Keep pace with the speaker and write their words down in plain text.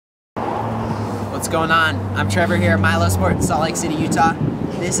What's going on? I'm Trevor here at Milosport in Salt Lake City, Utah.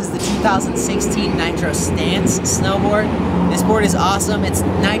 This is the 2016 Nitro Stance snowboard. This board is awesome. It's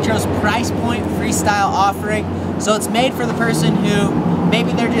Nitro's price point freestyle offering. So it's made for the person who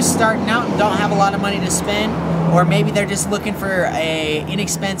maybe they're just starting out and don't have a lot of money to spend, or maybe they're just looking for a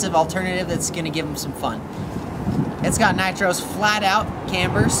inexpensive alternative that's going to give them some fun. It's got Nitro's flat out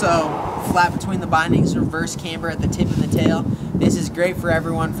camber, so flat between the bindings, reverse camber at the tip and the tail. This is great for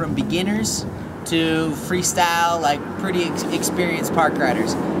everyone from beginners to freestyle, like pretty experienced park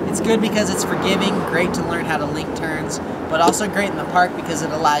riders. It's good because it's forgiving, great to learn how to link turns, but also great in the park because it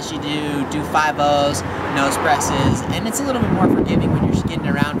allows you to do 5-0s, nose presses, and it's a little bit more forgiving when you're skidding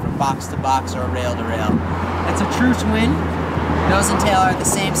around from box to box or rail to rail. It's a true twin. Nose and tail are the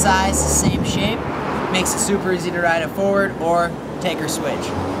same size, same shape. Makes it super easy to ride it forward or take or switch.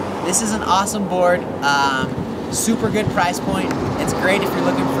 This is an awesome board. Super good price point. It's great if you're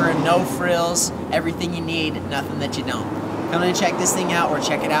looking for no frills, everything you need, nothing that you don't. Come in and check this thing out or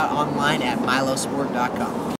check it out online at milosport.com.